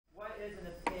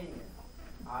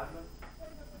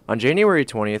On January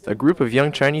 20th, a group of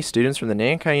young Chinese students from the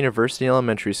Nankai University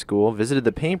Elementary School visited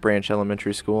the Paint Branch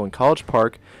Elementary School in College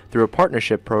Park through a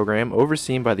partnership program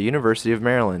overseen by the University of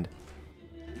Maryland.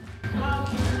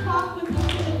 Talk with the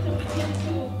students to begin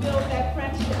to build that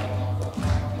friendship.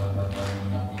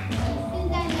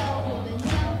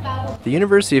 The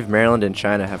University of Maryland and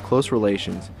China have close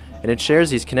relations, and it shares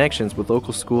these connections with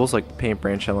local schools like the Paint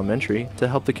Branch Elementary to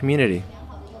help the community.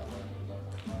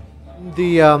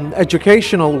 The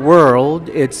educational world,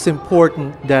 it's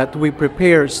important that we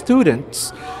prepare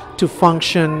students to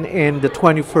function in the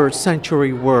 21st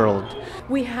century world.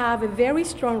 We have a very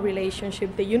strong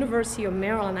relationship. The University of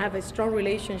Maryland have a strong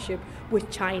relationship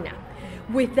with China.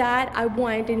 With that, I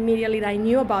went immediately, I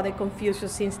knew about the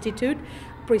Confucius Institute,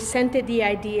 presented the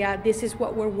idea, this is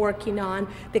what we're working on,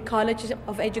 the College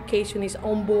of Education is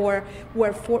on board,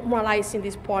 we're formalizing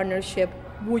this partnership,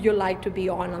 would you like to be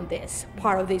on this,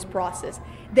 part of this process?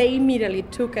 They immediately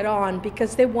took it on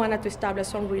because they wanted to establish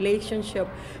some relationship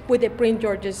with the Prince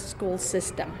George's school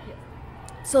system.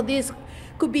 So this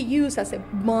could be used as a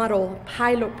model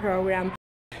pilot program.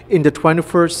 In the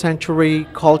 21st century,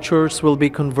 cultures will be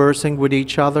conversing with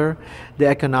each other. The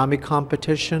economic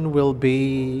competition will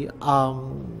be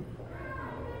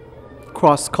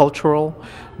cross-cultural.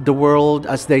 The world,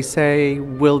 as they say,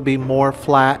 will be more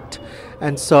flat.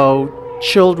 And so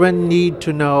children need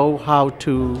to know how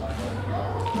to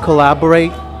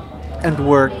collaborate and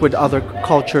work with other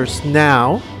cultures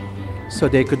now so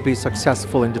they could be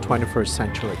successful in the 21st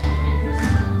century.